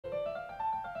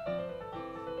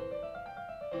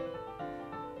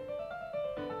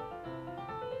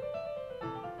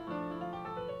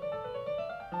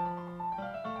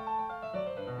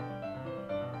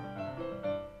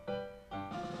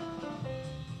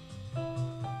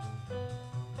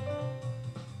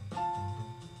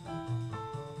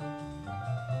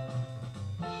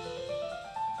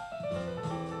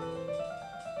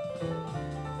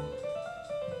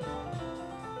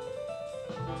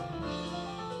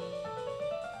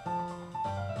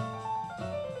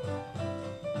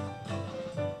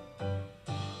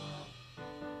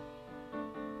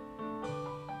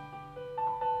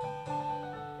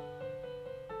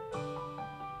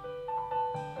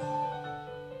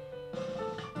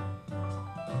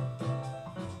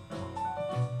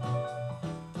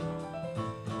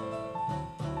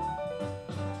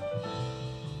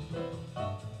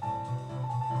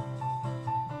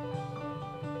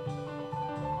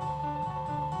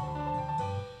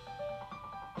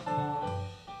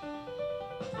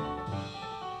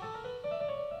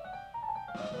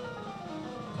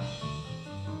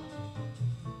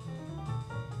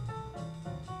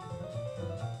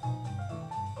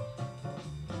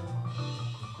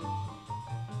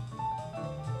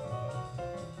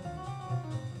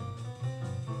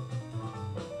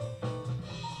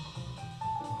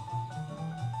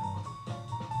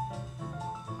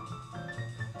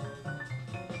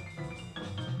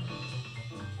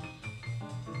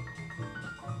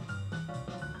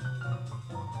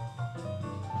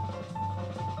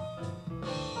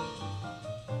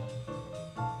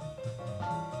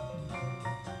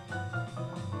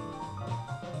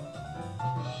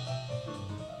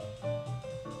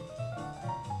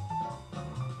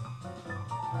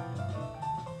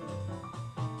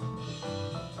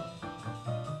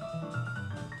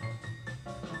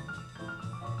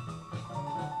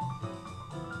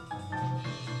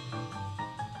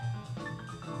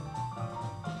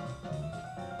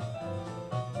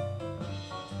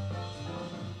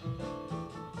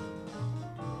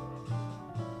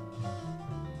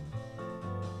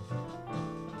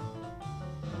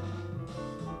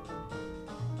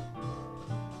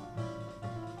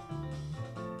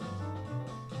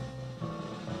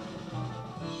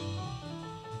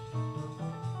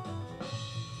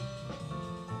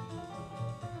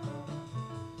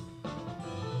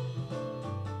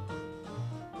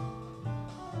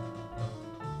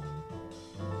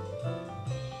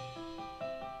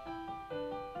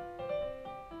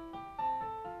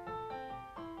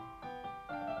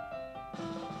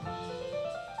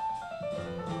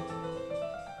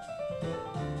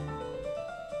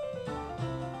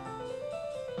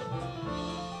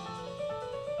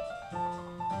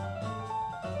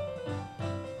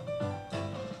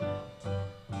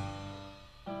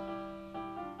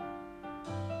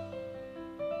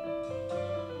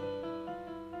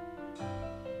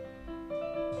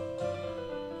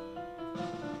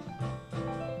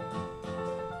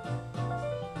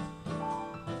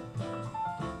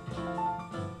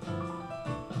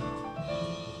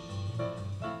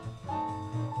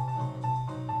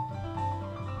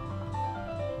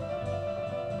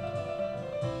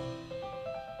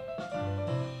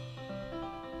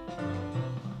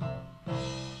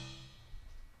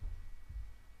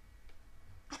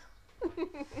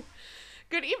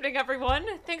Good evening, everyone.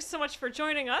 Thanks so much for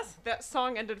joining us. That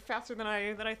song ended faster than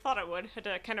I thought it would. Had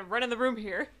to kind of run in the room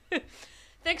here.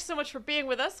 Thanks so much for being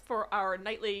with us for our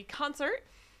nightly concert.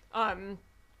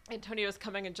 Antonio's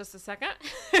coming in just a second.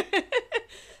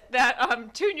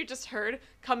 That tune you just heard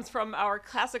comes from our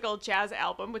classical jazz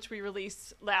album, which we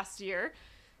released last year.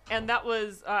 And that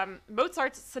was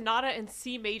Mozart's Sonata in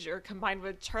C major combined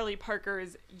with Charlie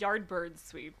Parker's Yardbird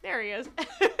Suite. There he is.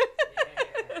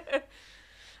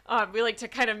 We like to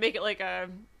kind of make it like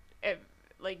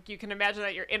like you can imagine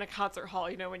that you're in a concert hall,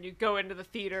 you know, when you go into the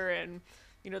theater and,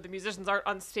 you know, the musicians aren't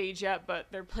on stage yet, but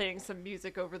they're playing some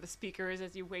music over the speakers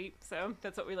as you wait. So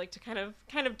that's what we like to kind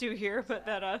of do here. But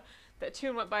that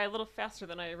tune went by a little faster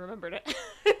than I remembered it.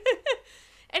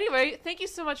 Anyway, thank you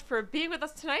so much for being with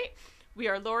us tonight. We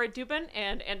are Laura Dubin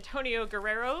and Antonio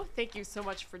Guerrero. Thank you so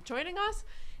much for joining us.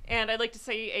 And I'd like to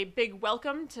say a big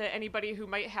welcome to anybody who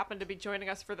might happen to be joining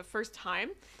us for the first time.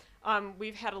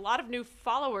 We've had a lot of new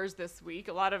followers this week.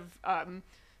 A lot of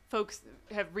folks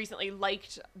have recently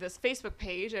liked this Facebook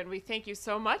page, and we thank you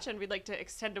so much, and we'd like to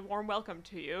extend a warm welcome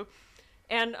to you.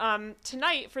 And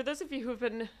tonight, for those of you who've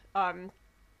been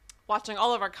watching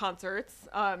all of our concerts,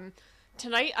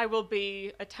 tonight I will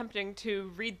be attempting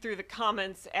to read through the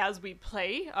comments as we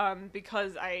play,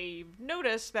 because I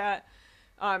noticed that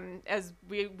as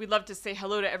we love to say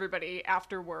hello to everybody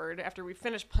after we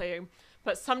finish playing,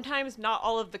 but sometimes not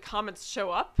all of the comments show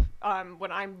up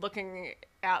when I'm looking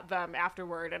at them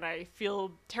afterward, and I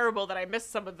feel terrible that I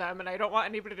missed some of them, and I don't want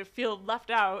anybody to feel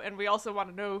left out, and we also want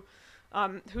to know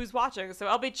who's watching. So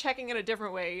I'll be checking in a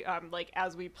different way, like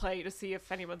as we play, to see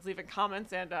if anyone's leaving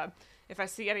comments, and if I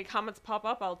see any comments pop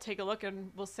up, I'll take a look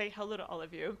and we'll say hello to all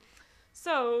of you.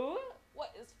 So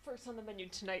what is first on the menu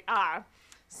tonight?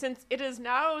 Since it is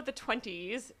now the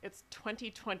 20s, it's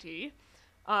 2020,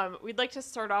 we'd like to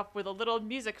start off with a little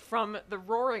music from the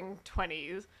Roaring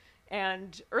 20s.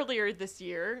 And earlier this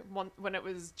year, when it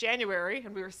was January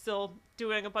and we were still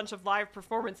doing a bunch of live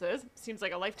performances, seems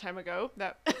like a lifetime ago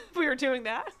that we were doing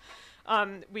that,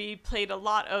 we played a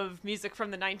lot of music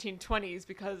from the 1920s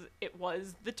because it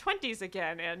was the 20s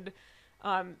again. And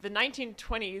the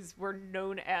 1920s were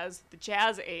known as the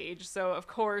Jazz Age. So, of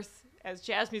course, as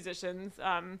jazz musicians,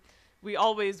 we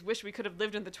always wish we could have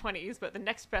lived in the 20s, but the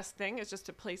next best thing is just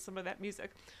to play some of that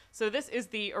music. So this is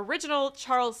the original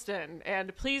Charleston,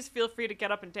 and please feel free to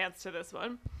get up and dance to this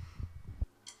one.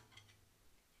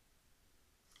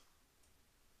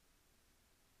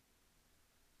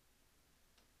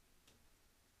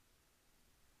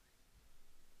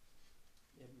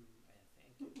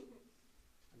 Thank you.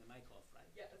 And the mic off, right?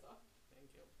 Yeah, it's off.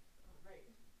 Thank you. All right.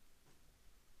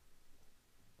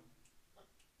 1,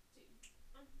 2,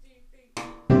 1, 2, 3.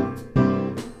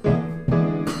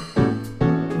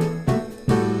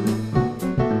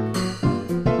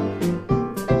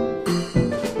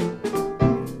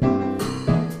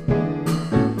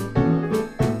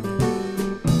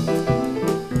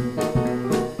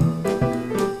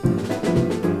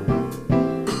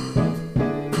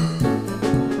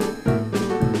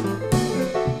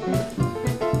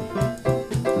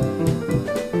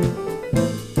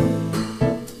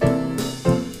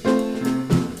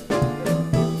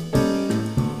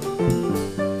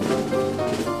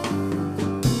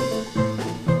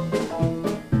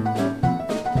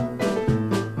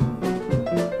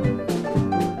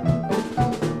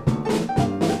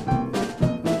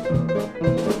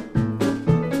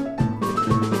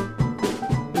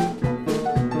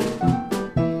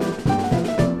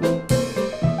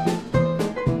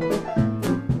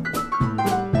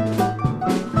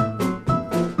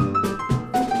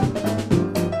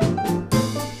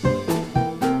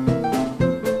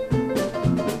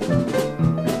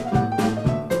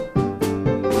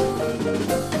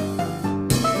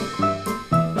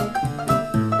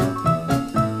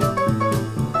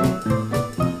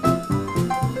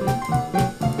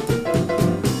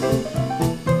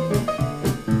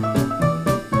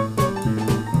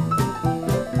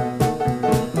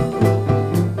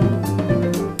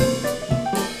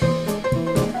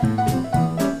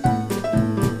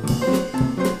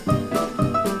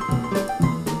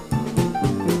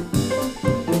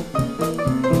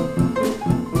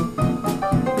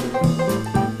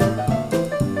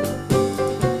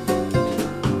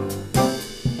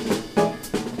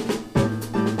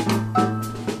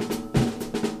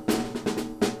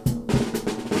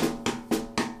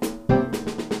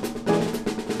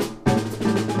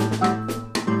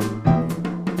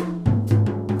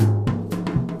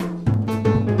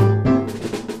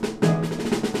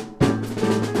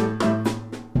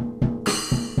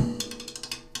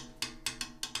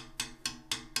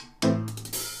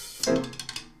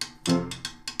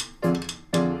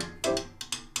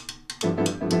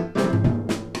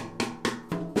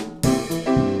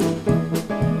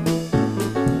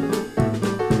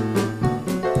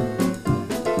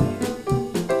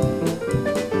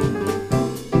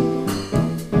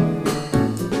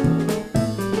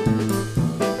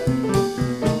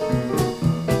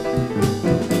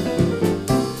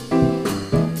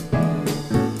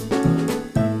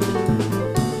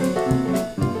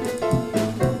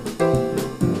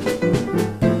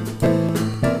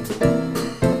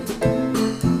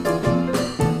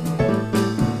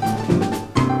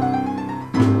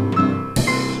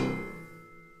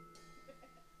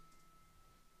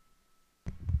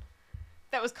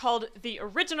 That was called The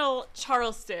Original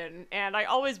Charleston, and I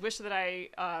always wish that I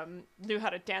knew how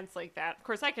to dance like that. Of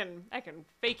course, I can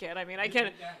fake it. I mean, I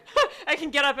can I can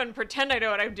get up and pretend I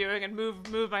know what I'm doing and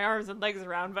move my arms and legs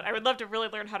around, but I would love to really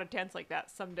learn how to dance like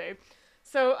that someday.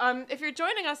 So if you're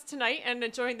joining us tonight and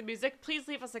enjoying the music, please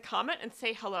leave us a comment and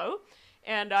say hello.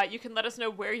 And you can let us know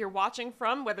where you're watching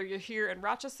from, whether you're here in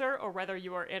Rochester or whether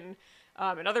you are in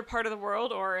another part of the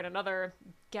world or in another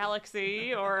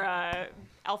galaxy or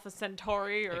Alpha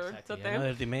Centauri or something.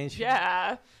 Another dimension.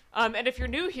 Yeah. And if you're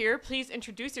new here, please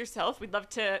introduce yourself. We'd love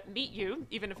to meet you,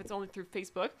 even if it's only through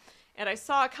Facebook. And I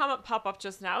saw a comment pop up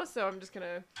just now, so I'm just going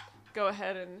to go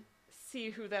ahead and see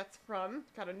who that's from.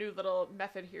 Got a new little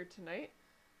method here tonight.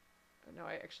 Now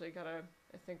I actually got to,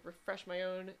 I think, refresh my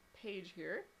own page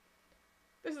here.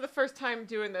 This is the first time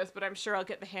doing this, but I'm sure I'll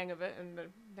get the hang of it in the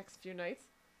next few nights.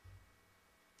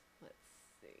 Let's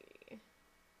see.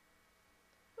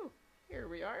 Oh, here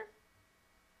we are.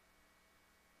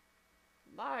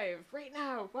 Live right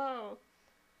now. Wow.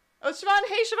 Oh, Siobhan.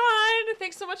 Hey, Siobhan.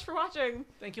 Thanks so much for watching.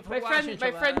 Thank you for watching,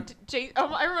 My friend,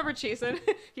 Oh, I remember Jason.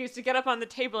 He used to get up on the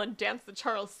table and dance the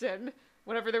Charleston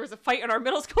whenever there was a fight in our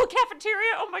middle school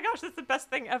cafeteria. Oh my gosh, that's the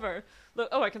best thing ever. Look,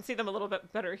 oh, I can see them a little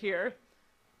bit better here.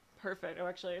 Perfect. Oh,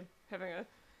 actually, having a,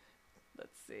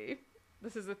 let's see.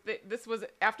 This is this was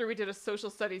after we did a social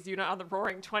studies unit on the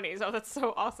Roaring 20s. Oh, that's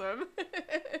so awesome.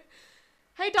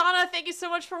 Hey, Donna, thank you so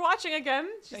much for watching again.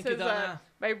 She Thank says, you, Donna.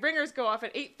 my ringers go off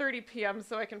at 8:30 p.m.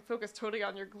 so I can focus totally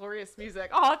on your glorious music.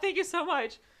 Oh, thank you so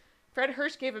much. Fred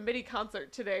Hirsch gave a mini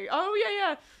concert today. Oh,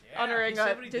 yeah. Honoring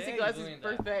Dizzy Gillespie's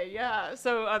birthday. Yeah.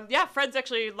 So, yeah, Fred's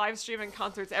actually live streaming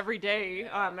concerts every day.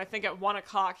 Yeah. I think at 1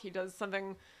 o'clock he does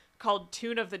something called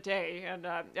Tune of the Day, and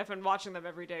I've been watching them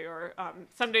every day, or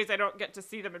some days I don't get to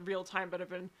see them in real time, but I've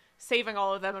been saving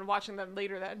all of them and watching them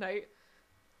later that night.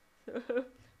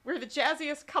 We're the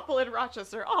jazziest couple in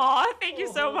Rochester. Aw, thank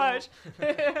you so much.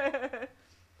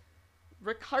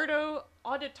 Ricardo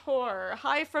Auditor.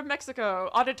 Hi from Mexico.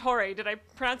 Auditore. Did I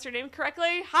pronounce your name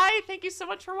correctly? Hi, thank you so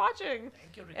much for watching.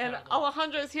 Thank you, Ricardo. And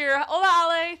Alejandra's here. Hola,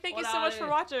 Ale. Thank you Hola, so much Ale. for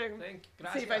watching.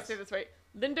 Gracias. See if I say this right.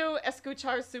 Lindo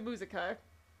escuchar su música.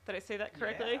 Did I say that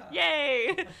correctly? Yeah.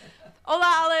 Yay!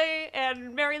 Hola, Ale,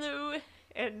 and Mary Lou,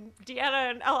 and Deanna,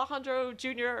 and Alejandro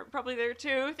Jr. are probably there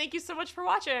too. Thank you so much for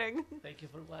watching. Thank you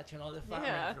for watching all the family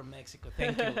Yeah. from Mexico.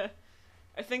 Thank you.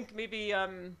 I think maybe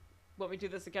when we do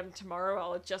this again tomorrow,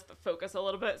 I'll adjust the focus a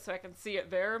little bit so I can see it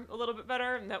there a little bit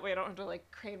better, and that way I don't have to like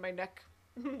crane my neck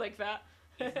like that.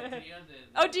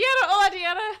 Oh, Deanna! Hola,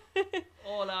 Deanna!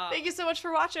 Hola. Thank you so much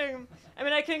for watching. I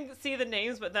mean, I can see the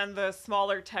names, but then the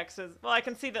smaller text is... Well, I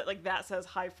can see that, like, that says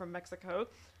hi from Mexico,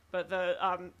 but the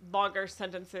longer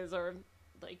sentences are,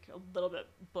 like, a little bit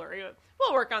blurry. But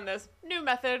we'll work on this. New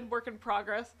method, work in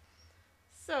progress.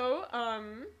 So,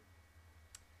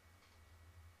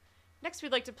 next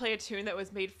we'd like to play a tune that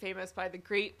was made famous by the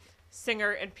great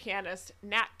singer and pianist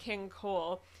Nat King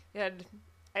Cole. And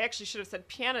I actually should have said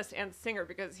pianist and singer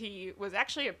because he was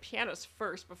actually a pianist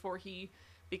first before he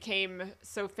became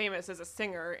so famous as a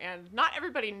singer, and not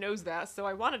everybody knows that, so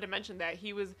I wanted to mention that.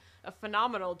 He was a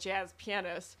phenomenal jazz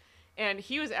pianist, and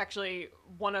he was actually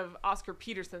one of Oscar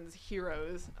Peterson's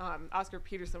heroes. Oscar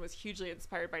Peterson was hugely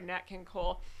inspired by Nat King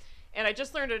Cole, and I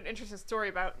just learned an interesting story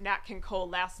about Nat King Cole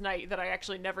last night that I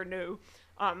actually never knew.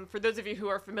 For those of you who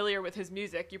are familiar with his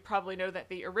music, you probably know that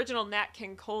the original Nat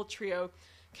King Cole trio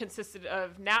consisted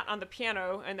of Nat on the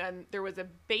piano, and then there was a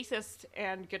bassist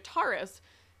and guitarist,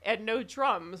 and no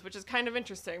drums, which is kind of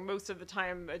interesting. Most of the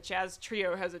time, a jazz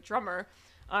trio has a drummer,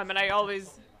 and I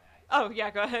always... Oh, yeah,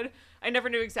 go ahead. I never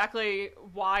knew exactly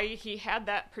why he had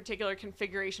that particular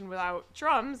configuration without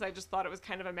drums. I just thought it was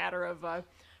kind of a matter of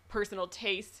personal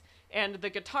taste, and the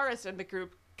guitarist in the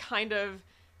group kind of,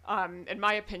 in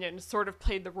my opinion, sort of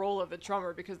played the role of the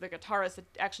drummer, because the guitarist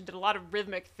actually did a lot of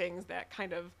rhythmic things that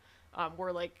kind of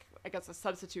were like, I guess, a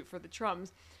substitute for the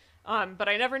drums. But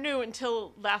I never knew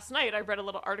until last night. I read a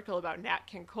little article about Nat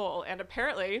King Cole, and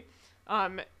apparently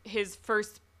his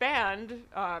first band,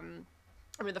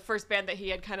 I mean, the first band that he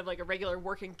had kind of like a regular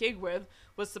working gig with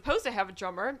was supposed to have a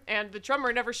drummer, and the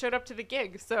drummer never showed up to the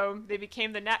gig, so they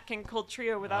became the Nat King Cole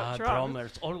Trio without drums.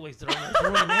 Drummers, always drummers,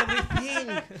 ruin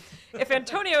everything. If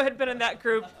Antonio had been in that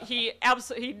group, he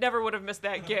never would have missed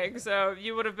that gig, so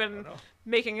you would have been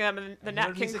making them the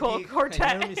Nat King Cole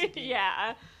quartet.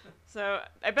 Yeah. So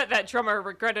I bet that drummer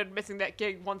regretted missing that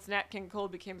gig once Nat King Cole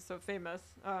became so famous,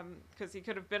 because he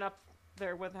could have been up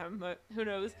there with him, but who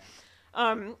knows.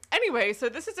 Anyway, so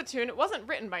this is a tune. It wasn't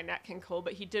written by Nat King Cole,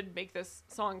 but he did make this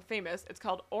song famous. It's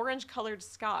called Orange Colored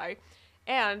Sky.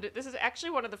 And this is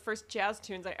actually one of the first jazz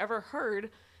tunes I ever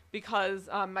heard because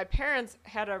my parents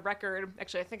had a record,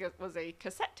 actually I think it was a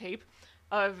cassette tape,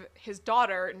 of his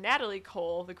daughter, Natalie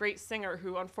Cole, the great singer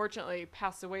who unfortunately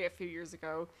passed away a few years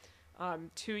ago,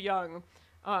 too young.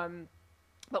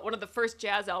 But one of the first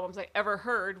jazz albums I ever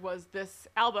heard was this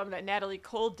album that Natalie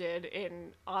Cole did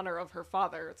in honor of her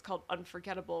father. It's called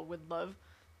Unforgettable with Love,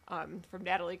 from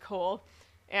Natalie Cole.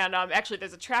 And actually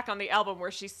there's a track on the album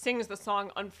where she sings the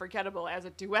song Unforgettable as a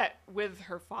duet with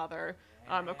her father.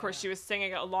 Of course, she was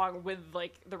singing it along with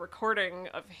like the recording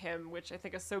of him, which I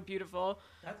think is so beautiful.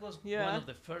 That was one of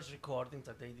the first recordings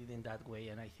that they did in that way,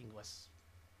 and I think was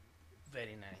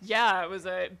very nice. Yeah, it was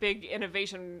a big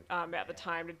innovation at the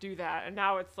time to do that, and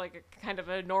now it's like a kind of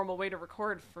a normal way to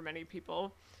record for many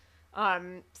people.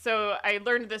 So I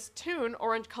learned this tune,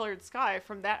 Orange Colored Sky,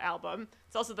 from that album.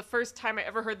 It's also the first time I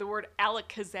ever heard the word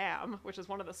alakazam, which is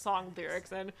one of the song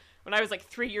lyrics. And when I was like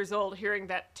 3 years old, hearing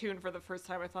that tune for the first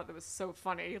time, I thought that was so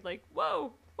funny. Like,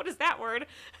 whoa, what is that word?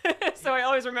 So I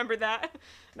always remembered that.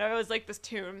 And I always liked this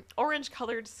tune, Orange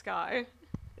Colored Sky.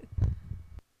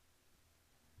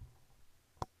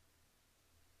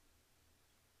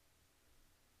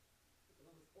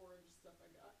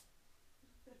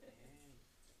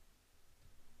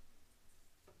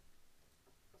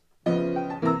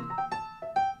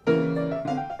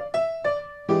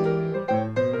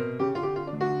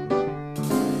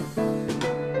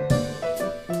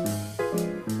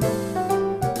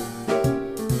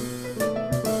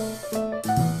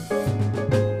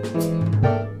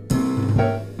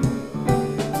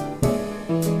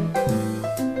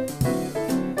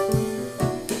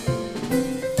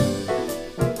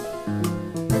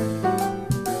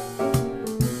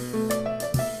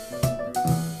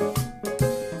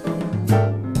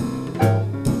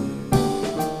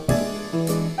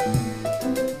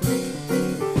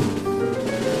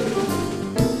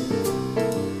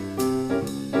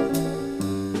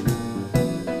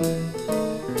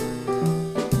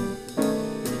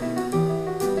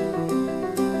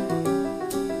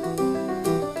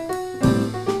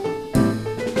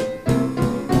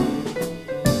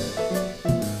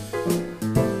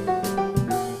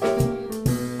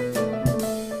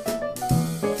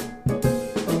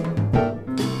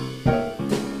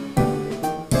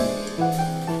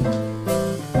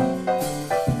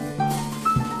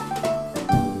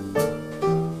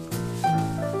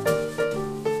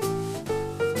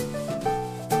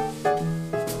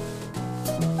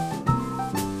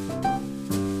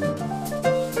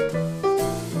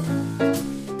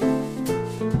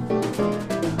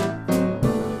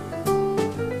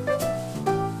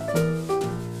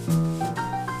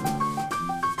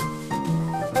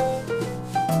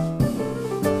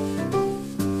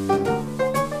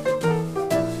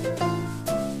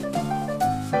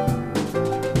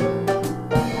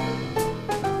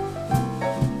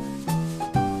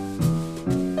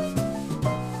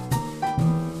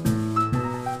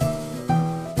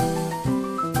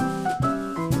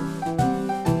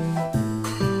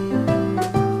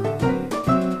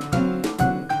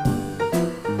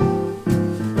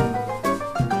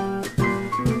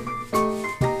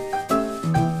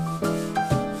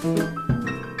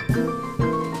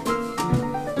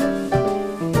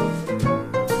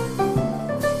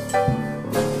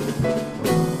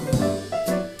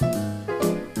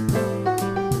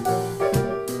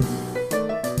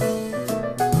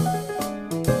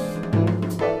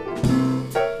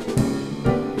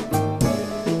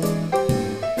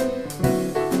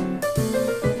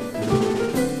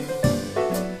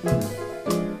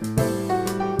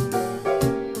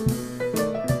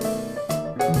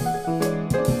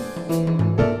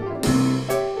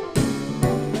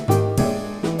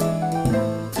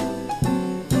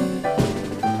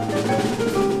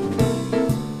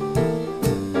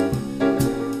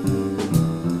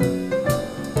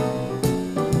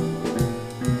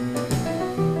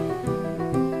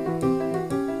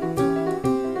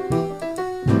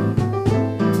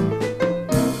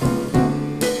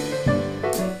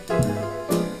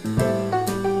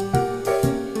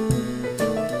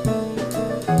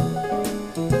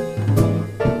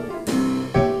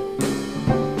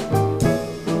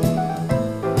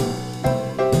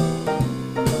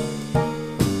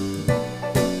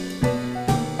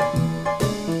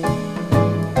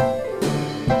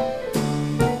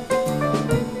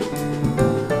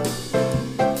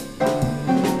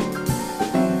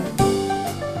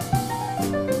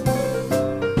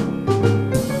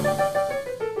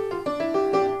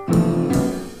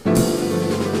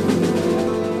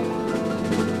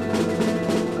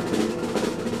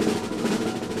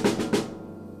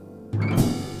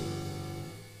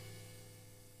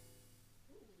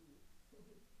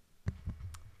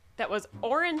 That was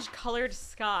Orange Colored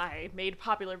Sky, made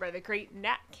popular by the great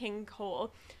Nat King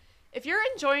Cole. If you're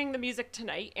enjoying the music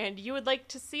tonight and you would like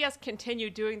to see us continue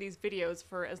doing these videos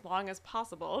for as long as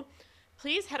possible,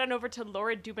 please head on over to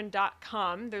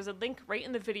lauradubin.com. There's a link right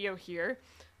in the video here.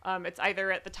 It's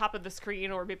either at the top of the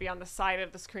screen or maybe on the side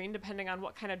of the screen, depending on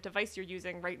what kind of device you're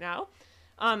using right now.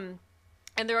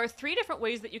 And there are 3 different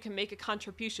ways that you can make a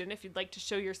contribution if you'd like to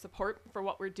show your support for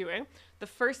what we're doing. The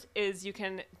first is you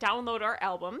can download our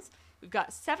albums. We've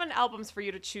got 7 albums for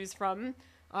you to choose from.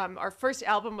 Our first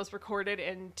album was recorded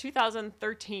in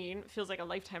 2013. Feels like a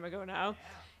lifetime ago now.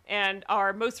 And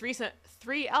our most recent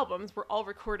 3 albums were all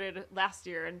recorded last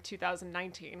year in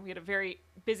 2019. We had a very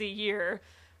busy year.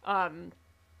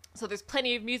 So there's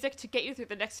plenty of music to get you through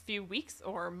the next few weeks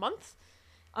or months.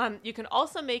 You can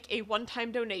also make a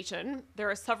one-time donation. There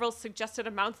are several suggested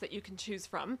amounts that you can choose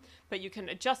from, but you can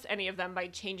adjust any of them by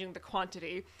changing the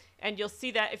quantity. And you'll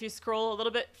see that if you scroll a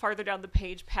little bit farther down the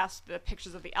page past the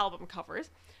pictures of the album covers.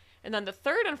 And then the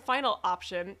third and final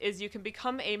option is you can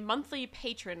become a monthly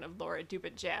patron of Laura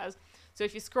Dubin Jazz. So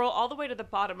if you scroll all the way to the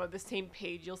bottom of the same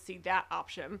page, you'll see that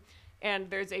option. And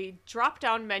there's a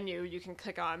drop-down menu you can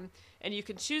click on, and you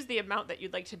can choose the amount that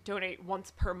you'd like to donate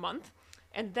once per month.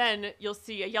 And then you'll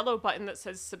see a yellow button that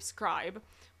says subscribe.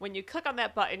 When you click on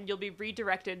that button, you'll be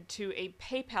redirected to a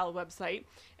PayPal website,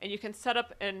 and you can set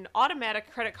up an automatic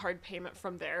credit card payment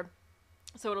from there.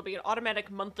 So it'll be an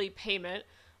automatic monthly payment.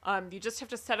 You just have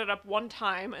to set it up one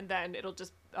time, and then it'll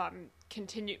just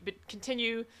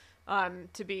continue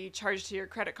to be charged to your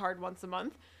credit card once a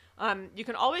month. You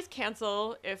can always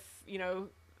cancel if,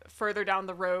 further down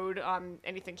the road,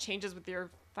 anything changes with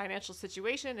your financial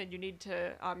situation and you need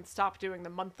to stop doing the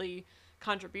monthly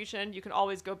contribution. You can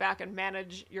always go back and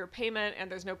manage your payment,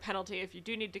 and there's no penalty if you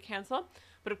do need to cancel.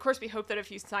 But of course, we hope that if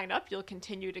you sign up, you'll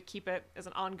continue to keep it as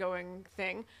an ongoing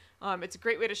thing. It's a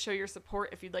great way to show your support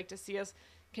if you'd like to see us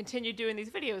continue doing these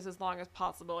videos as long as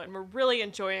possible. And we're really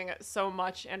enjoying it so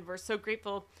much, and we're so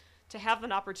grateful to have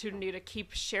an opportunity to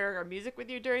keep sharing our music with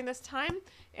you during this time.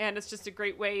 And it's just a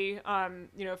great way,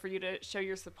 for you to show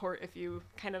your support if you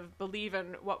kind of believe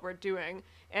in what we're doing.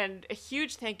 And a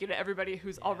huge thank you to everybody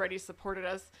who's already supported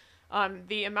us.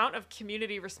 The amount of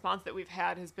community response that we've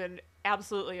had has been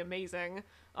absolutely amazing.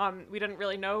 We didn't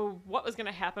really know what was going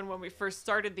to happen when we first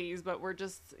started these, but we're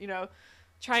just,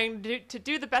 trying to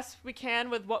do the best we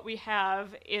can with what we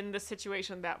have in the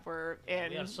situation that we're in.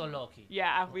 We are so lucky.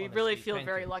 Yeah, we honestly. really feel Thank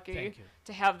very you. lucky Thank you.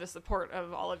 to have the support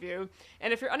of all of you.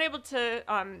 And if you're unable to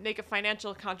make a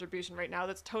financial contribution right now,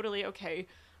 that's totally okay.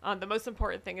 The most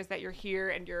important thing is that you're here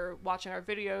and you're watching our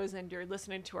videos and you're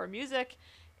listening to our music.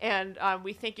 And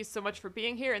we thank you so much for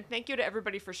being here. And thank you to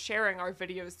everybody for sharing our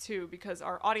videos too, because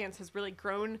our audience has really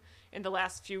grown in the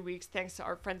last few weeks thanks to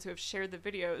our friends who have shared the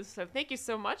videos. So thank you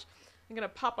so much. I'm going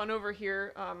to pop on over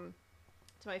here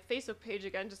to my Facebook page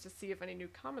again just to see if any new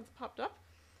comments popped up.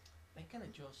 I can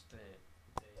adjust the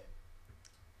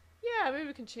Yeah, maybe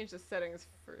we can change the settings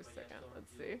for a second.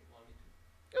 Let's see.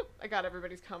 Oh, I got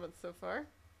everybody's comments so far.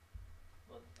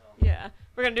 Yeah,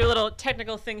 we're going to do a little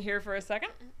technical thing here for a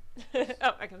second.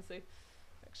 Oh, I can see.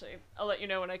 Actually, I'll let you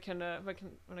know when I can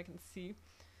when I can see.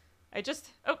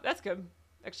 Oh, that's good.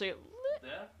 Actually,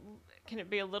 there, can it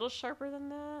be a little sharper than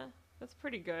that? That's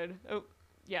pretty good. Oh,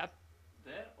 yeah.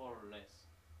 there or less.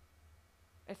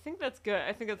 I think that's good.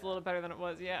 I think that's a little better than it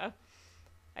was, yeah.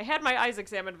 I had my eyes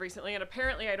examined recently, and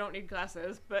apparently I don't need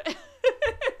glasses, but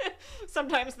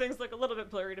sometimes things look a little bit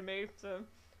blurry to me, so...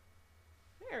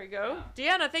 There we go.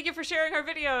 Yeah. Deanna, thank you for sharing our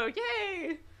video!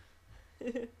 Yay!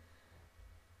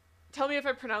 Tell me if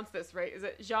I pronounce this right. Is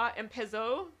it Ja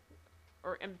Empezo?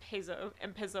 Or Empezo?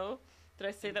 Empezo? Did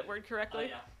I say that word correctly?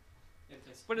 Yeah.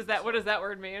 What does that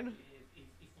word mean?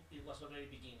 It was already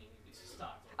beginning. It's a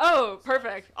start. Oh,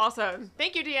 perfect. Awesome.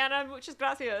 Thank you, Deanna. Muchas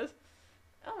gracias.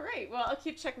 All right. Well, I'll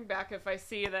keep checking back if I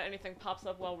see that anything pops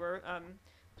up while we're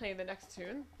playing the next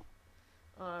tune.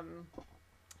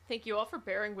 Thank you all for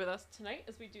bearing with us tonight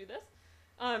as we do this.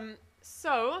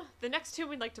 So, the next tune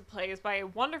we'd like to play is by a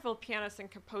wonderful pianist and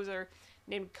composer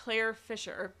named Claire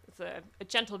Fisher. It's a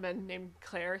gentleman named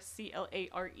Claire,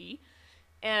 C-L-A-R-E.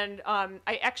 And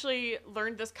I actually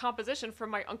learned this composition from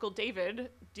my uncle David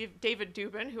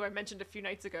Dubin, who I mentioned a few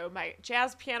nights ago, my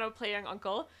jazz piano playing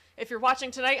uncle. If you're watching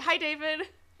tonight, hi David!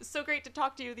 It's so great to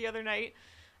talk to you the other night.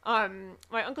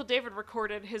 My uncle David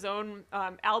recorded his own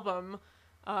album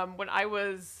when I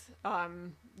was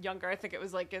younger. I think it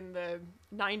was like in the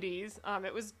 90s.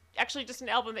 It was actually just an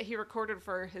album that he recorded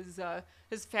for his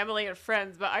family and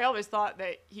friends, but I always thought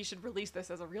that he should release this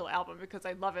as a real album because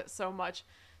I love it so much.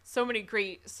 So many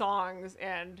great songs,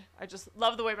 and I just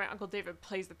love the way my Uncle David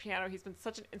plays the piano. He's been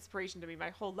such an inspiration to me my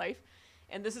whole life.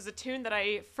 And this is a tune that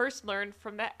I first learned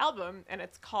from that album, and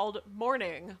it's called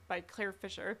Morning by Claire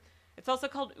Fisher. It's also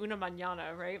called Una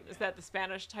Mañana, right? Yeah. Is that the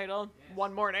Spanish title? Yes.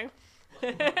 One morning.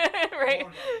 Right?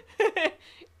 Morning.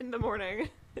 In the morning.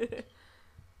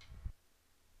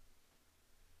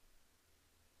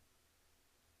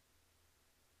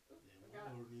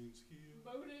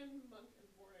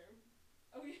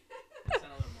 Oh, yeah.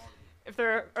 If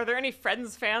are there any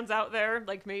Friends fans out there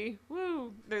like me?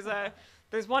 Woo!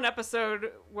 There's one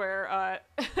episode where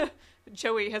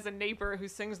Joey has a neighbor who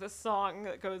sings this song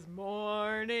that goes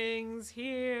 "Morning's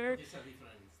here." It's a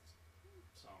different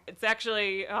song. It's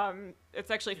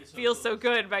actually "Feels So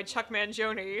Good" by Chuck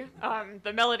Mangione.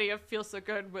 The melody of "Feels So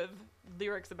Good" with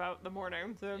lyrics about the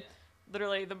morning. So, yeah.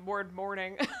 Literally, the word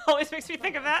 "morning" always makes me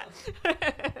think of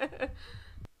that.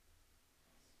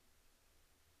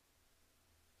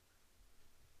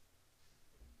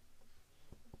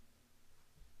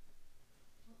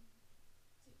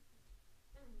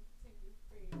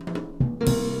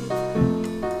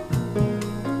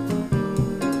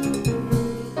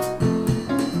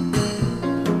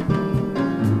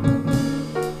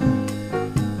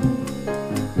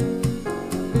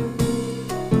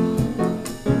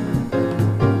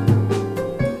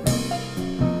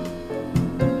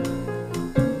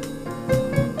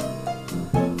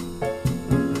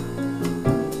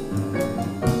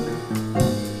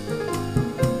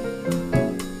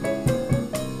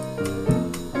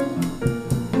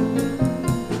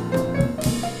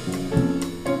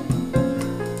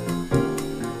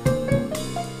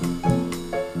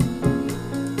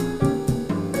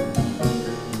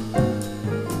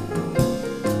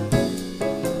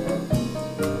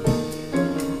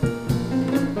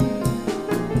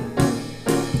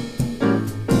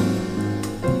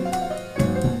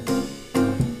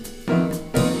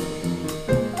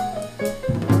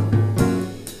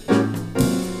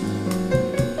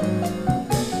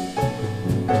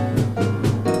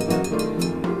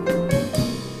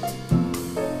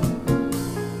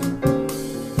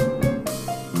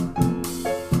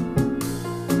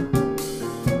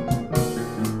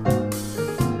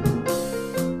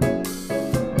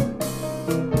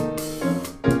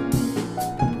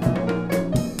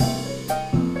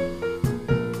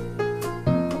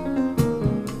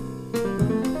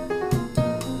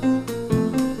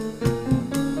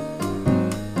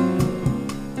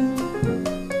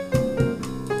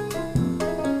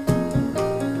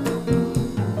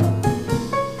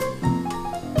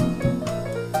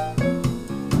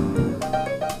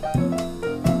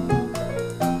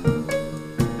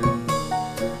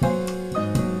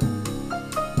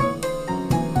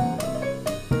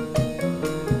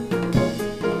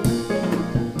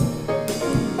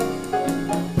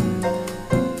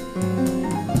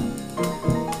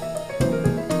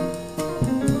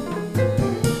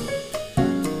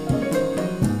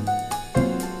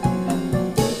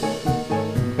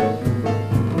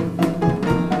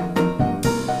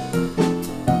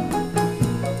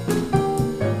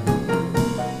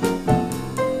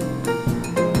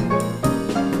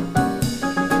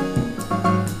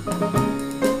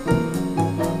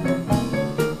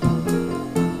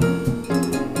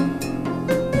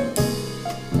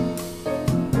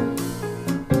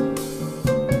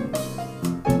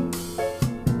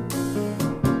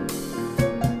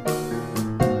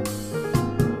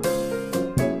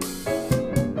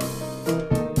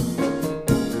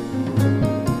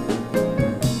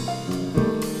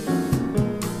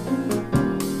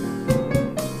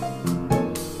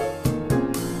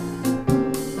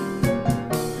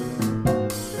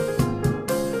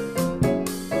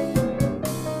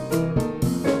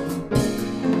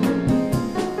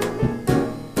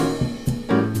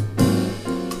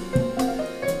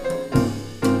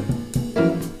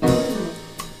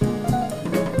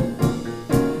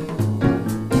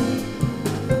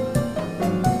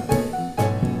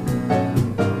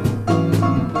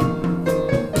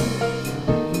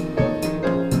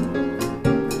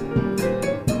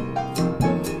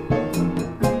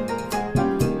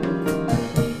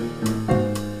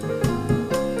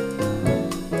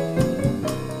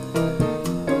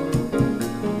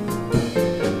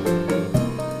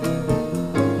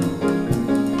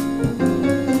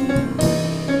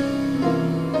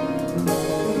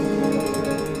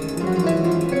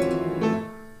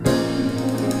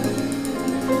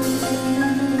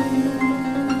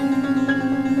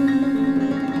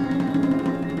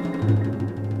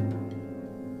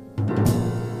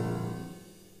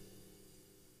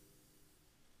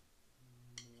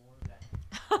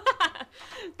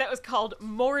 called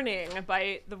Morning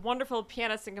by the wonderful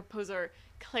pianist and composer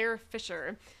Claire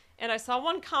Fisher. And I saw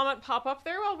one comment pop up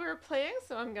there while we were playing,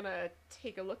 so I'm going to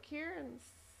take a look here and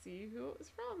see who it was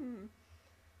from.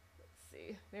 Let's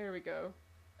see. There we go.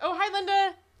 Oh, hi,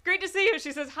 Linda. Great to see you.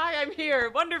 She says, hi, I'm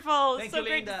here. Wonderful. Thank So you,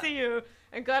 great Linda. to see you.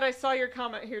 I'm glad I saw your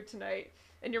comment here tonight.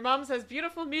 And your mom says,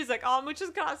 beautiful music. Oh,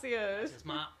 muchas gracias. This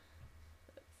ma.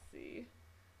 Let's see.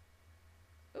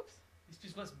 Oops. This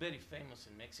piece was very famous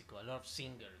in Mexico. A lot of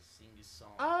singers sing this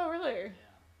song. Oh, really? Yeah.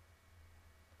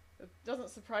 It doesn't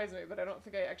surprise me, but I don't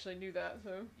think I actually knew that,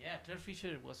 so. Yeah, Claire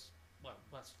Fisher was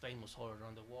famous all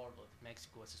around the world, but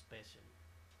Mexico was especially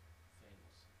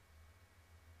famous.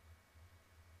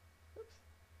 Oops.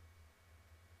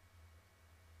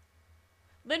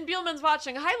 Lynn Bielman's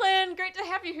watching. Hi, Lynn. Great to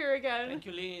have you here again. Thank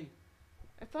you, Lynn.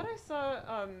 I thought I saw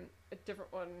a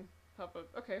different one pop up.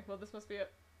 Okay, well, this must be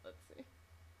it. Let's see.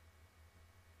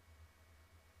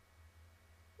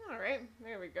 All right,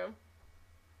 there we go.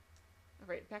 All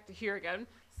right, back to here again.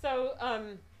 So,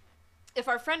 if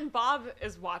our friend Bob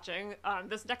is watching,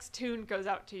 this next tune goes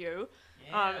out to you.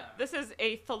 Yeah. This is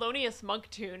a Thelonious Monk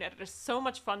tune, and it is so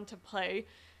much fun to play.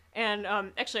 And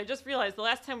actually, I just realized the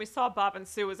last time we saw Bob and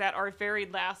Sue was at our very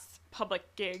last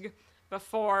public gig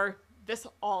before this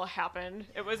all happened.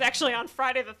 It was actually on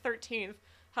Friday the 13th.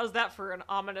 How's that for an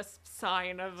ominous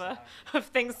sign of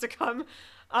things to come?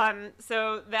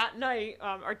 So that night,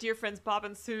 our dear friends Bob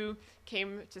and Sue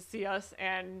came to see us,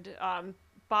 and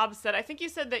Bob said, I think you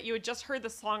said that you had just heard the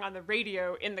song on the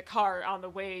radio in the car on the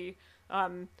way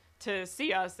to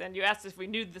see us, and you asked if we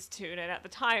knew this tune, and at the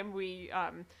time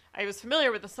I was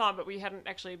familiar with the song, but we hadn't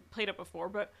actually played it before,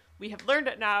 but we have learned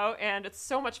it now, and it's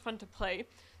so much fun to play.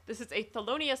 This is a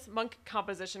Thelonious Monk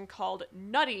composition called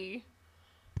Nutty.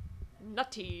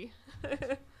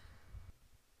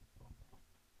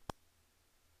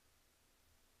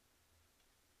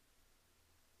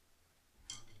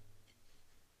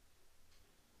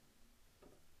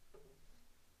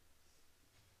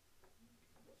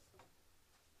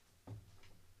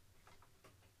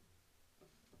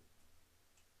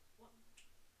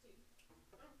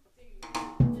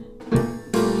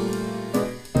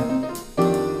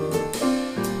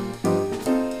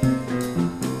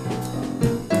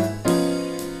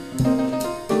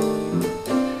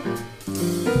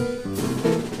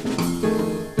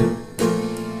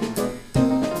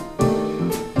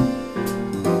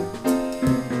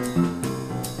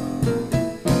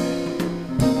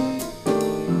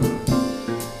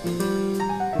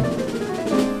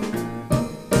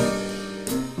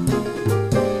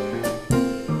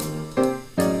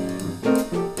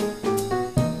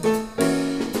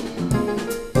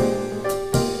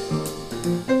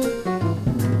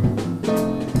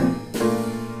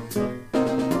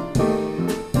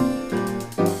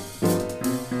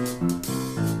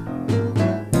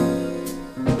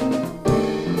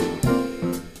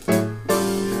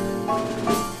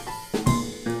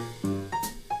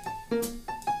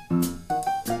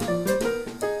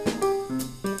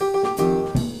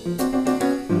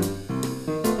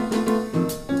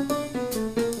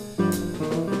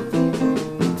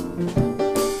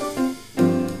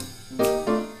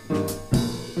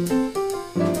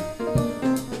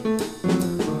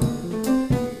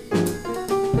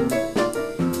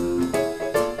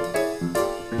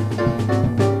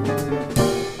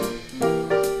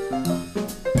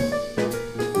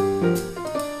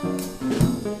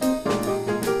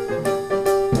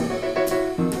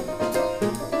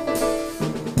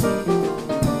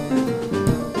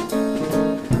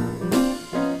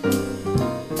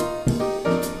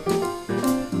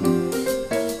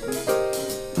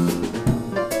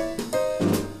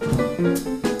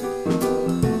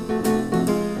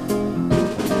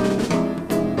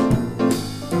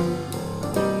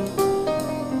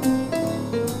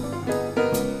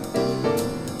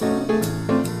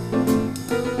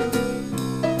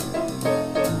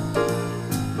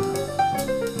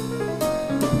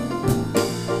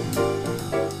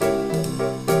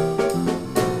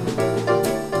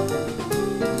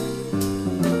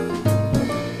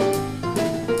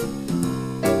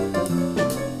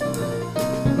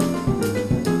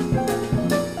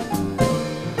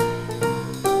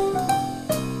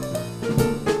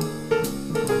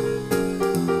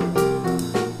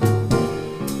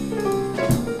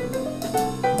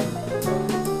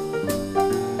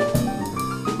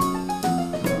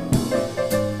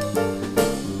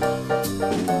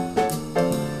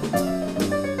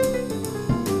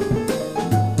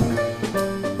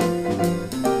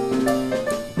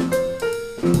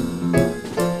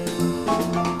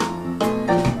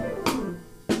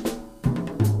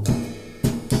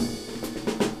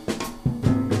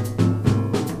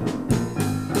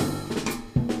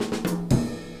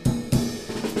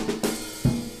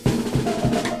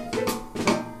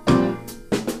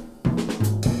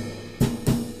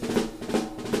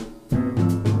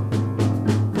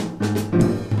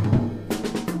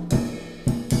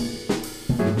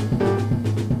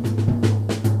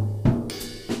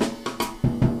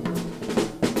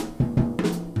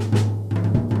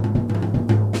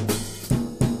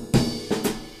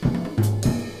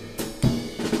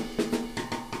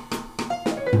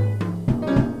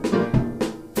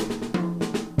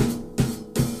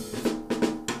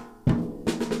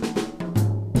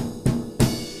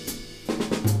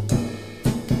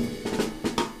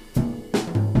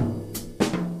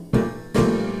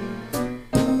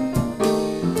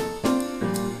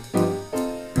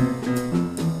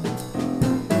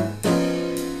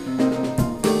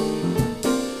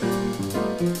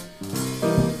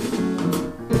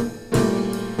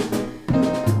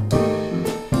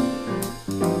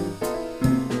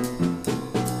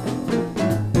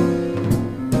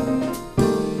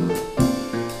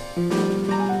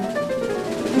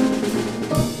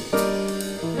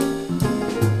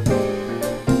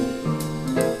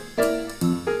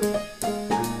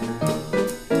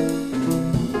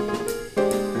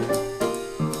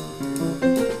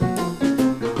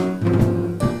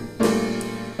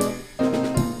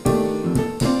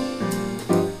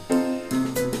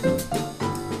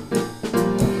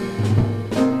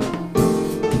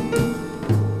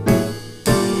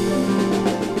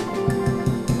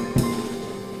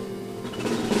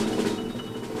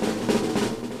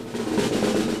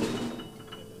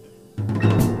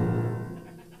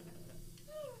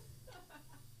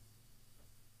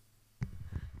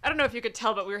 don't know if you could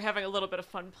tell, but we were having a little bit of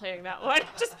fun playing that one.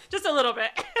 Just a little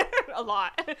bit. A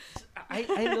lot. I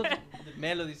love the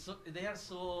melodies. So, they are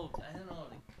so, I don't know,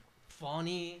 like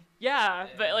funny. Yeah,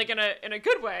 but like in a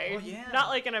good way. Oh, yeah. Not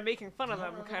like in a making fun of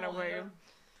them kind of way.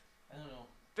 I don't know.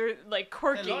 They're like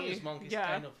quirky. Thelonious Monk is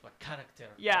kind of a character.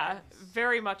 Yeah, right?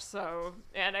 very much so.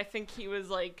 And I think he was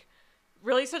like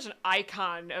really such an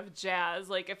icon of jazz.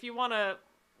 Like if you want to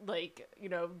like, you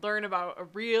know, learn about a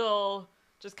real,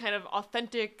 just kind of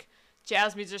authentic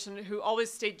jazz musician who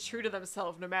always stayed true to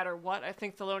themselves no matter what, I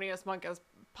think Thelonious Monk is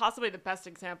possibly the best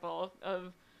example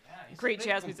of He's a great great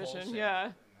jazz composer. musician. Yeah. I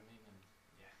mean,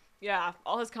 Yeah,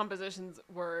 all his compositions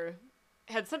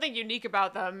had something unique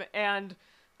about them, and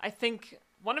I think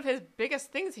one of his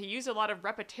biggest things, he used a lot of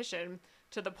repetition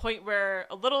to the point where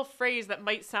a little phrase that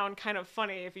might sound kind of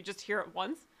funny if you just hear it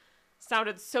once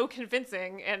sounded so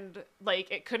convincing, and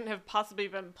like it couldn't have possibly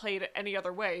been played any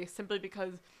other way, simply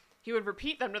because he would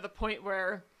repeat them to the point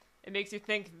where it makes you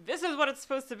think this is what it's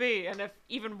supposed to be, and if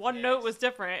even one note was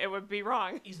different, it would be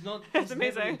wrong. It's not. It's It's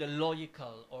never amazing. in the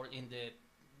logical or in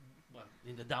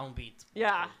the downbeat.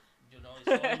 Yeah. You know,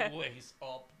 it's always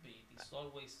upbeat. It's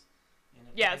always. In a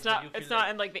Yeah, place it's where not you feel it's not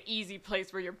in like the easy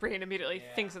place where your brain immediately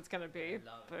Yeah. thinks it's gonna be. I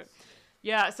love But it.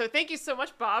 yeah, so thank you so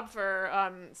much, Bob, for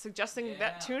suggesting Yeah.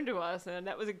 that tune to us, and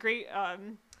that was a great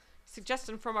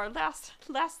suggestion from our last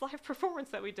live performance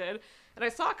that we did. And I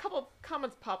saw a couple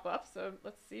comments pop up, so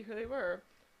let's see who they were.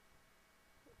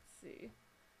 Let's see.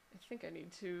 I think I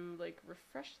need to like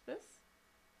refresh this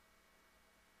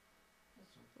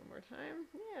one more time.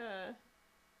 Yeah.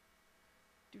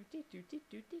 Do dee do dee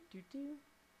do dee do do.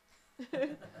 Dee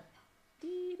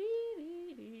dee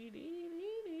dee dee dee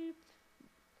dee dee.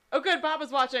 Oh, good. Bob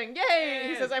is watching. Yay!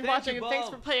 He Yeah, says, "I'm thank watching, you, and thanks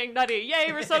for Bob." playing Nutty."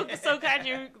 Yay! We're so glad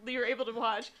you were able to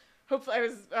watch. Hopefully, I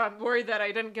was worried that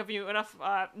I didn't give you enough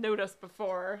notice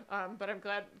before, but I'm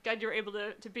glad you were able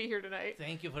to be here tonight.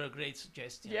 Thank you for a great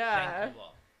suggestion. Yeah. Thank you,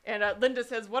 Bob. And Linda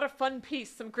says, "What a fun piece!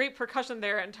 Some great percussion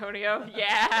there, Antonio." Thank you,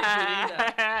 Yeah.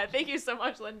 Linda. Thank you so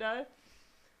much, Linda.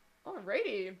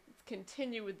 Alrighty, let's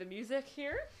continue with the music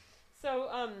here.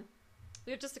 So,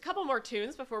 we have just a couple more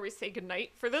tunes before we say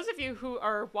goodnight. For those of you who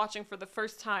are watching for the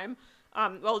first time,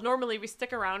 well, normally we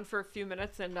stick around for a few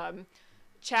minutes and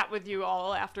chat with you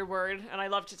all afterward, and I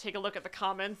love to take a look at the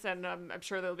comments, and I'm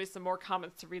sure there'll be some more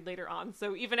comments to read later on.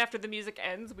 So even after the music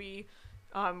ends, we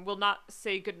will not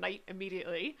say goodnight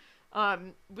immediately.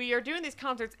 We are doing these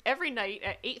concerts every night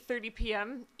at 8:30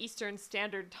 p.m. Eastern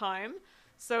Standard Time.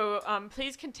 So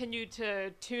please continue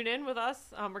to tune in with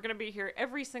us. We're going to be here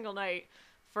every single night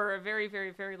for a very,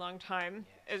 very, very long time.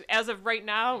 Yes. As of right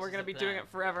now, This we're is going to the be doing plan. it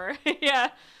forever. Yeah.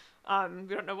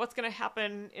 We don't know what's going to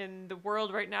happen in the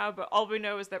world right now, but all we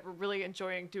know is that we're really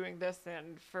enjoying doing this,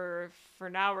 and for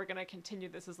now, we're going to continue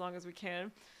this as long as we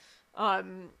can.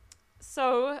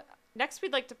 So next,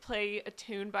 we'd like to play a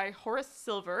tune by Horace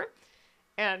Silver,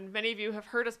 and many of you have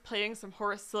heard us playing some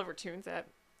Horace Silver tunes at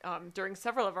during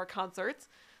several of our concerts.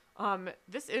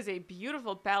 This is a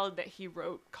beautiful ballad that he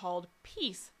wrote called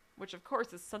Peace, which of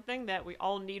course is something that we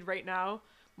all need right now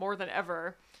more than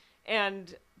ever.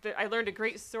 And I learned a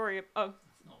great story. Oh,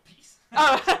 No peace.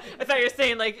 oh, I thought you were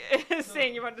saying like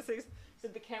saying you wanted to say.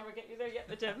 Did the camera get you there yet?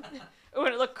 It did. Oh,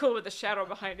 and it looked cool with the shadow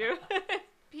behind you.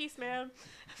 Peace, man.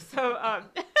 So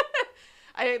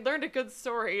I learned a good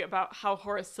story about how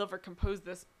Horace Silver composed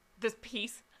this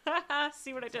piece.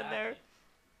 See what I did there?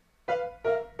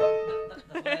 That's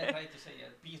why I tried to say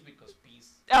peace because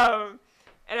peace.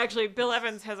 And actually, Bill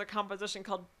Evans has a composition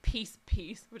called Peace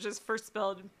Peace, which is first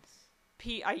spelled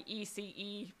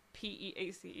Piecepeace.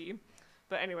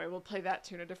 But anyway, we'll play that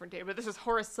tune a different day. But this is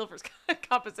Horace Silver's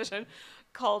composition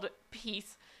called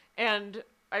Peace. And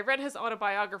I read his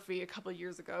autobiography a couple of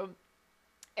years ago.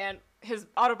 And his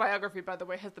autobiography, by the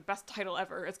way, has the best title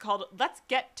ever. It's called Let's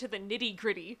Get to the Nitty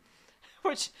Gritty,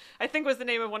 which I think was the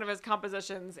name of one of his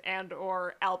compositions and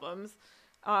or albums.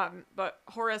 But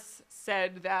Horace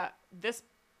said that this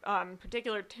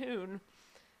particular tune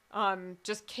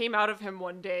just came out of him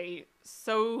one day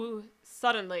so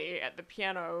suddenly at the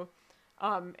piano,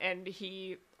 and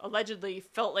he allegedly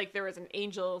felt like there was an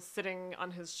angel sitting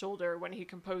on his shoulder when he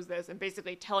composed this and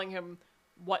basically telling him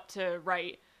what to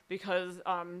write, because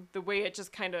the way it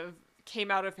just kind of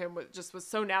came out of him was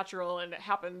so natural, and it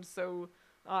happened so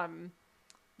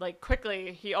like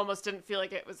quickly. He almost didn't feel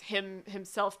like it was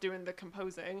himself doing the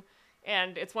composing.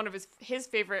 And it's one of his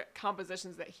favorite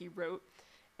compositions that he wrote.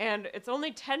 And it's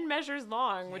only 10 measures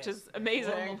long, which is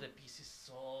amazing. The form of the piece is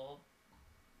so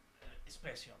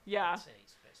special. Yeah. I'd say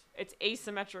special. It's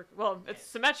asymmetric. Well, it's Yes.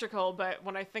 symmetrical, but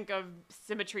when I think of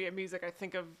symmetry in music, I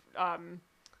think of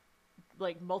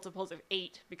like multiples of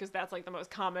 8 because that's like the most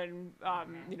common,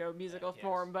 you know, musical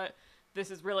form. But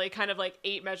this is really kind of like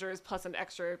 8 measures plus an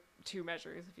extra 2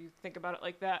 measures if you think about it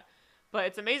like that. But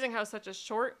it's amazing how such a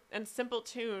short and simple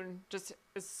tune just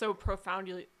is so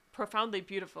profoundly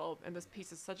beautiful, and this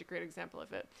piece is such a great example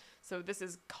of it. So this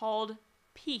is called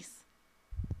Peace,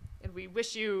 and we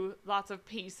wish you lots of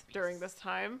peace during this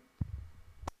time.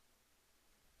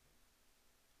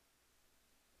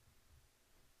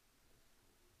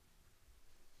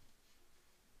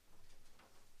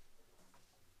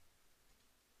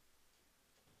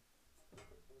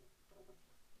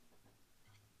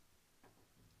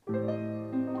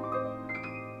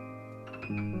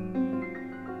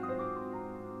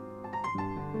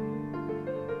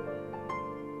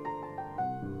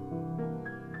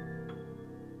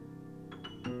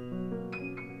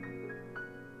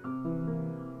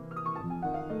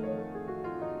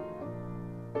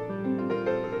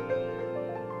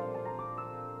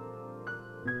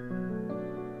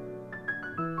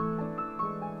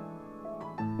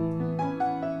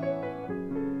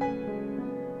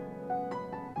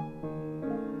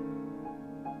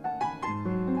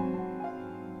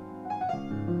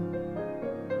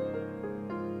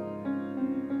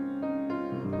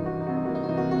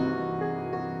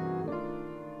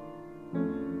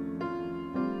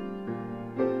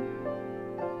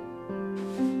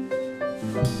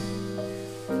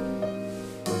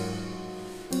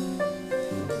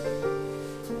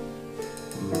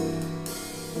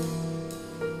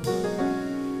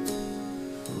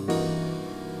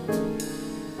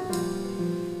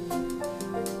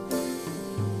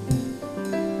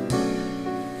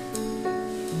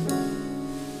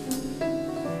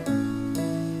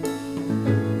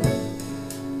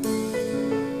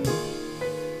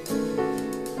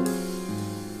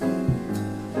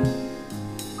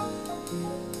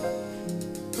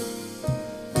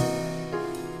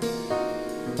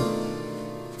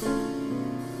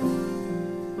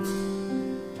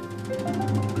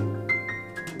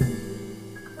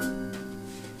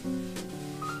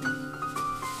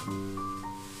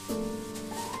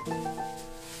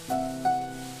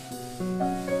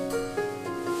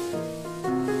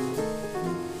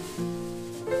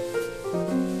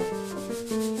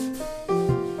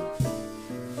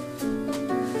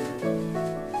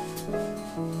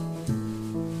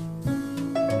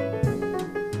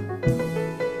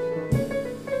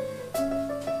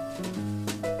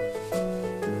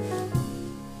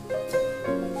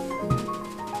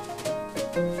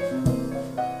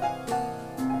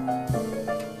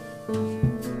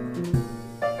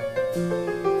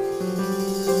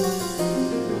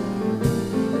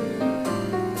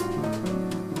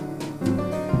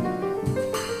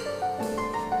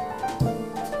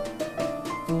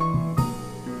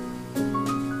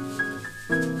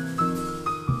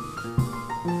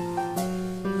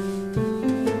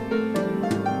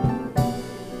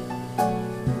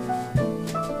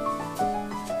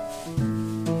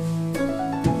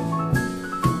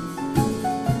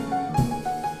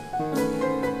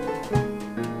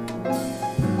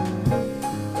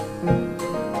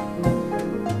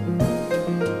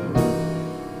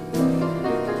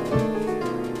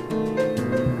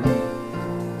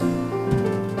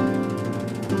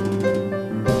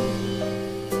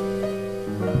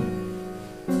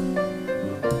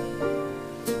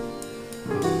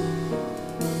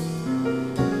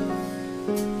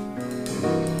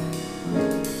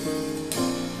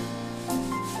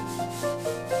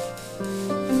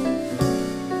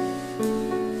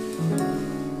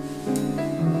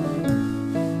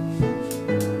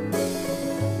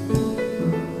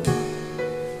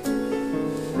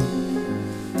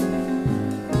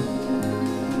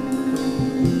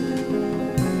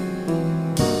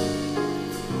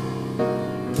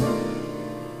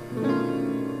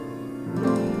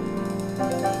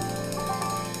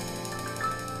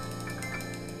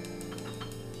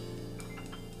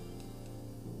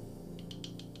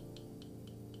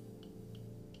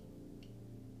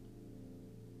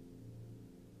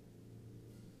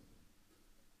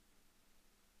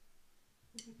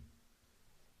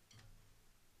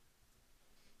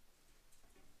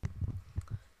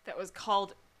 That was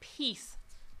called Peace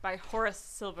by Horace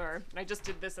Silver. And I just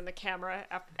did this in the camera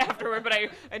afterward, but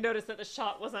I noticed that the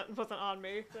shot wasn't on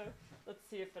me. So let's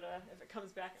see if it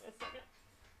comes back in a second.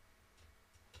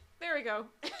 There we go.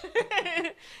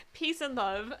 Peace and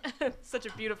love. Such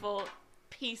a beautiful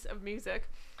piece of music.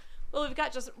 Well, we've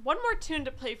got just one more tune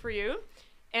to play for you.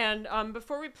 And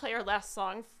before we play our last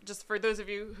song, just for those of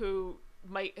you who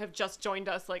might have just joined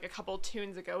us like a couple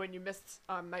tunes ago and you missed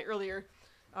my earlier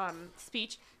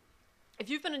speech, If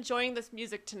you've been enjoying this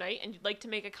music tonight and you'd like to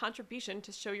make a contribution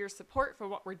to show your support for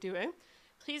what we're doing,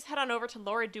 please head on over to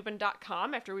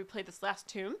lauradubin.com after we play this last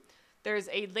tune. There's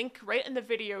a link right in the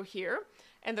video here,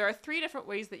 and there are 3 different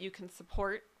ways that you can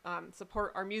support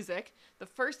our music. The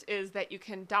first is that you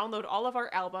can download all of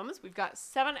our albums. We've got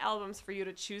 7 albums for you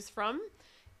to choose from,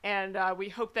 and we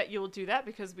hope that you'll do that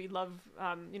because we love,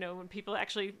 when people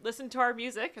actually listen to our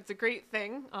music. It's a great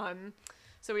thing.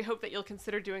 So we hope that you'll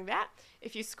consider doing that.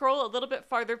 If you scroll a little bit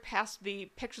farther past the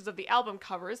pictures of the album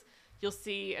covers, you'll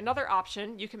see another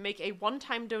option. You can make a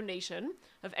one-time donation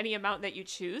of any amount that you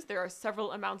choose. There are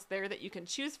several amounts there that you can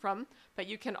choose from, but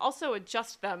you can also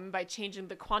adjust them by changing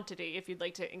the quantity if you'd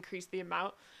like to increase the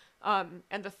amount. And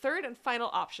the third and final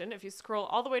option, if you scroll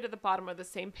all the way to the bottom of the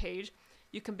same page,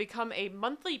 you can become a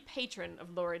monthly patron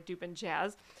of Laura Dubin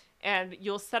Jazz, and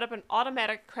you'll set up an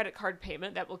automatic credit card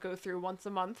payment that will go through once a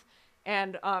month.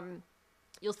 And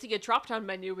you'll see a drop-down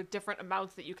menu with different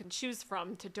amounts that you can choose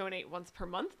from to donate once per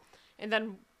month. And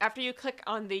then after you click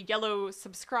on the yellow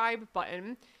subscribe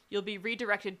button, you'll be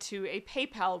redirected to a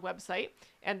PayPal website,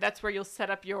 and that's where you'll set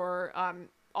up your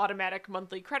automatic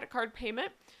monthly credit card payment.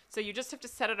 So you just have to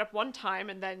set it up one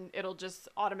time, and then it'll just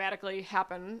automatically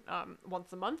happen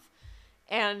once a month.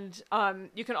 And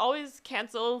you can always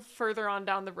cancel further on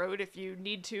down the road if you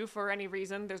need to for any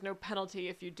reason. There's no penalty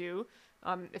if you do.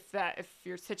 If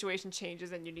your situation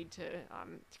changes and you need to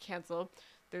cancel,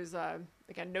 there's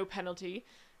again no penalty.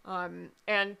 And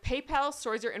PayPal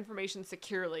stores your information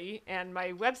securely, and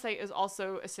my website is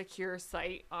also a secure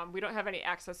site. We don't have any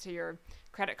access to your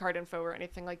credit card info or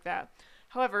anything like that.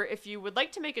 However, if you would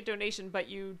like to make a donation but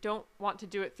you don't want to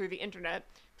do it through the internet,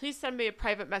 please send me a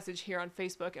private message here on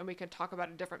Facebook and we can talk about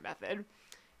a different method.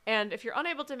 And if you're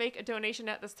unable to make a donation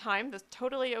at this time, that's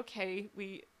totally okay.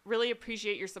 We really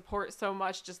appreciate your support so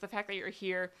much. Just the fact that you're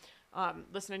here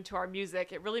listening to our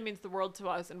music, it really means the world to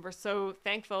us. And we're so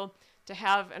thankful to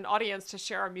have an audience to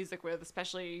share our music with,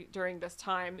 especially during this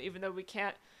time, even though we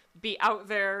can't be out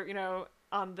there,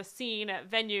 on the scene at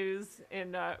venues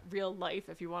in real life,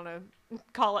 if you want to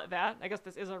call it that. I guess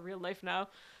this is our real life now.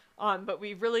 But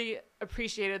we really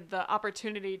appreciated the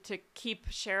opportunity to keep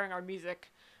sharing our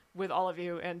music with all of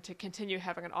you and to continue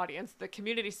having an audience. The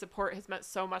community support has meant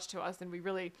so much to us, and we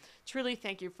really, truly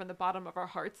thank you from the bottom of our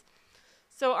hearts.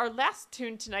 So our last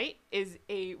tune tonight is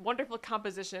a wonderful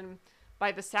composition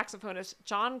by the saxophonist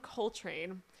John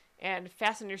Coltrane, and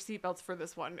fasten your seatbelts for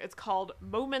this one. It's called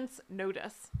Moment's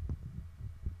Notice.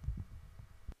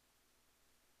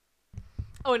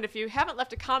 Oh, and if you haven't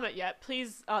left a comment yet,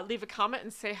 please leave a comment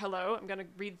and say hello. I'm going to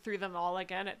read through them all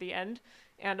again at the end,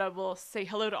 and we'll say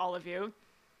hello to all of you.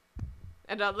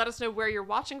 And let us know where you're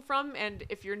watching from, and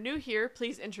if you're new here,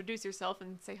 please introduce yourself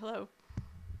and say hello.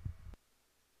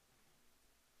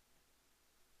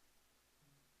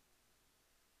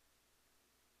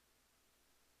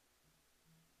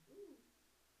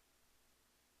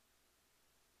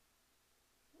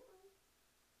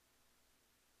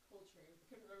 Coltrane. I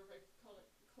couldn't remember if I called it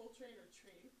Coltrane or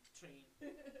Train. Train.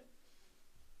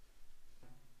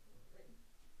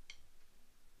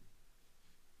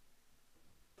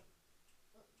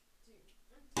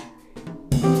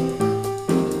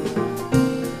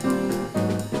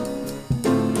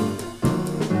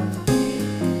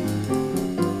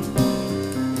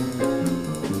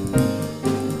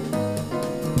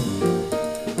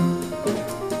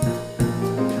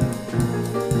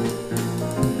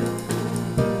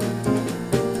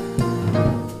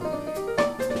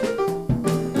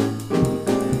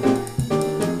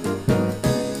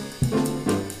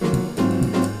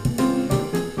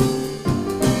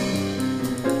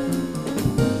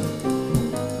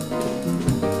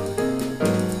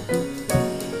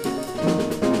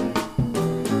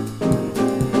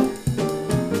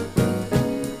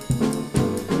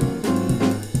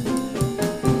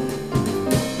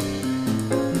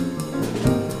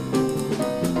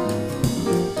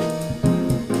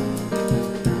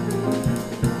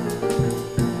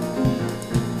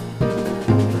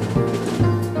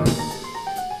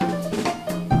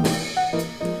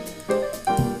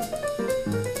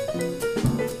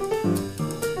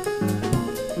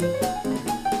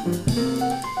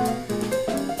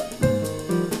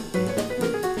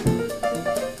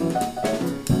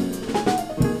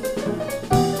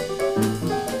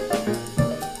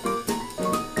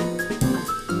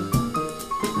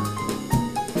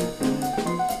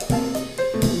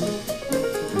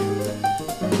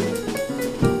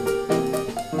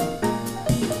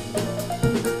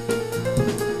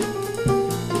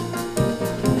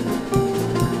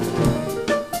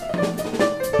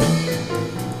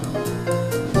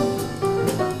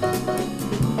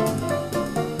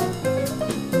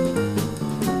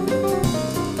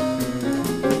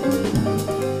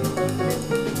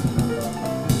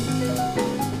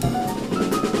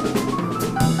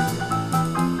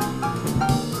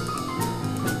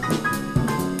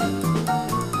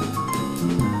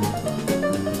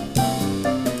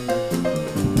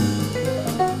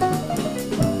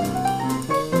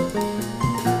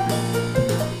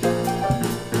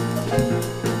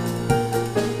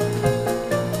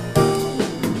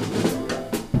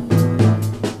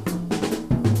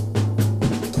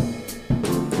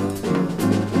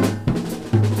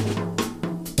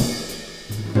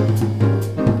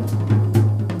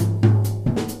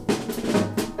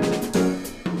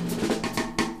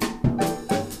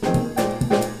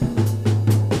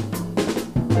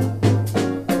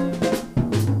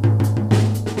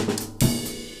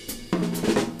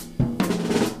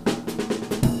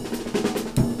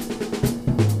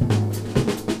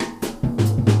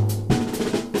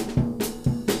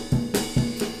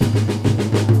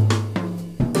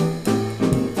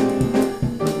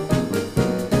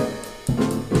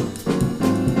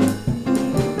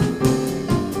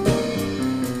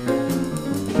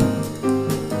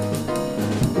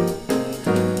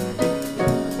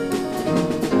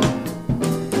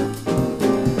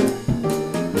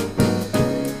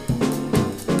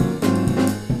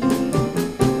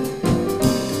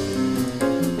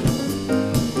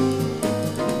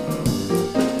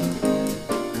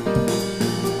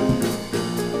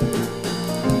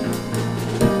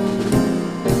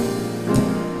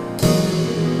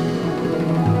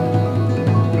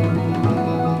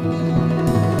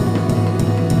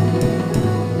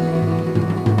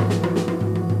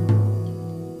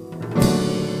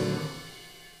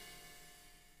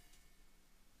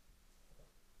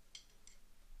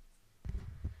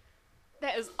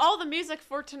 that is all the music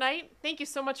for tonight. Thank you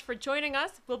so much for joining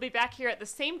us. We'll be back here at the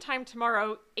same time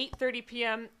tomorrow, 8:30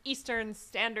 p.m. Eastern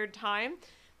Standard Time.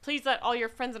 Please let all your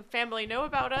friends and family know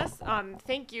about us.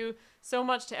 Thank you so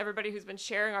much to everybody who's been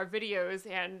sharing our videos.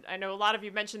 And I know a lot of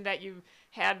you mentioned that you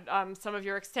had some of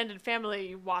your extended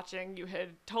family watching. You had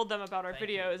told them about our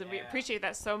videos, and we appreciate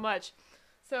that so much.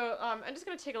 So I'm just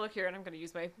going to take a look here, and I'm going to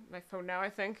use my phone now,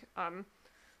 I think,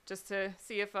 just to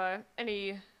see if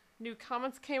any new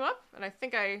comments came up. And I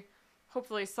think I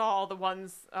hopefully saw all the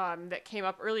ones that came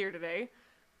up earlier today.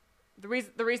 The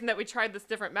reason that we tried this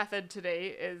different method today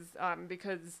is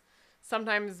because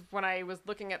sometimes when I was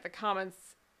looking at the comments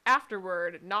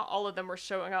afterward, not all of them were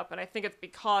showing up, and I think it's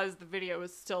because the video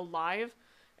was still live.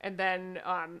 And then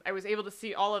I was able to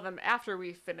see all of them after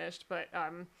we finished, but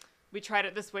we tried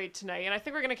it this way tonight, and I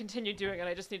think we're going to continue doing it.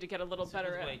 I just need to get a little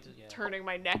better at turning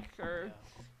my neck or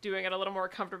doing it a little more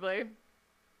comfortably.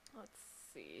 Let's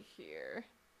see here.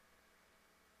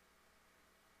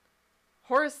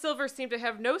 Horace Silver seemed to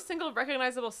have no single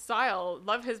recognizable style.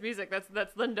 Love his music.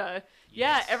 That's Linda.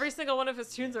 Yes. Yeah, every single one of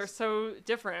his tunes are so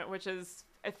different, which is,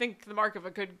 I think, the mark of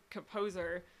a good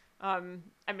composer. I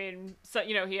mean, so,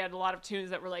 you know, he had a lot of tunes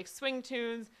that were like swing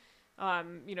tunes,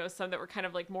 you know, some that were kind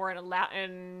of like more in a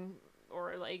Latin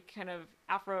or like kind of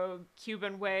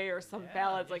Afro-Cuban way, or some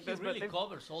ballads like this. He really but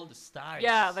covers all the styles.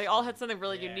 Yeah, they all had something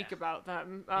really unique about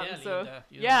them. So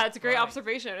Linda, it's a great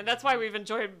observation, and that's why we've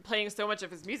enjoyed playing so much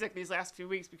of his music these last few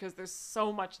weeks, because there's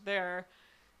so much there.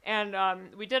 And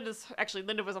we did this, actually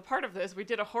Linda was a part of this, we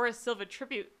did a Horace Silva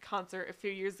tribute concert a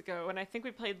few years ago, and I think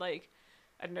we played like,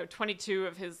 I don't know, 22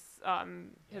 of his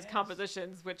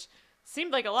compositions, which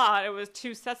seemed like a lot. It was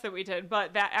 2 sets that we did,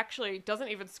 but that actually doesn't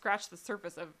even scratch the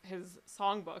surface of his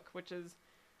songbook, which is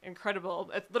incredible.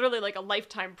 It's literally like a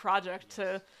lifetime project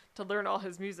to learn all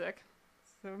his music.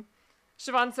 So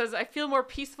Siobhan says, I feel more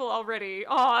peaceful already.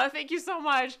 Aw, thank you so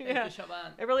much. Thank you,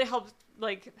 Siobhan. It really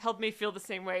helped me feel the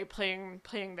same way playing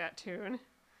that tune.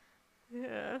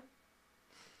 Yeah.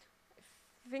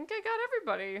 I think I got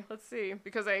everybody. Let's see,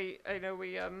 because I know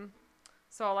we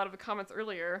saw a lot of the comments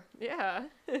earlier. Yeah.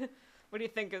 What do you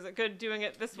think? Is it good doing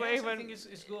it this way? I think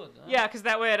it's good. Huh? Yeah, because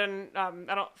that way I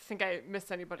don't think I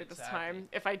missed anybody this time.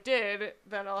 If I did,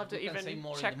 then I'll have to even say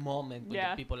more check in the moment when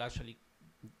the people actually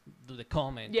do the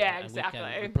comment. Yeah, and exactly. we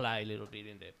can reply a little bit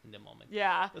in the moment.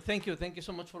 Yeah. But thank you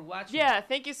so much for watching. Yeah,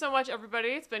 thank you so much, everybody.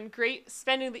 It's been great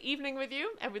spending the evening with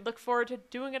you, and we look forward to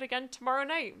doing it again tomorrow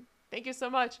night. Thank you so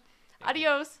much.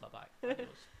 Adios. Bye bye. Adios.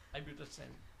 I will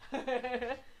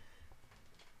send.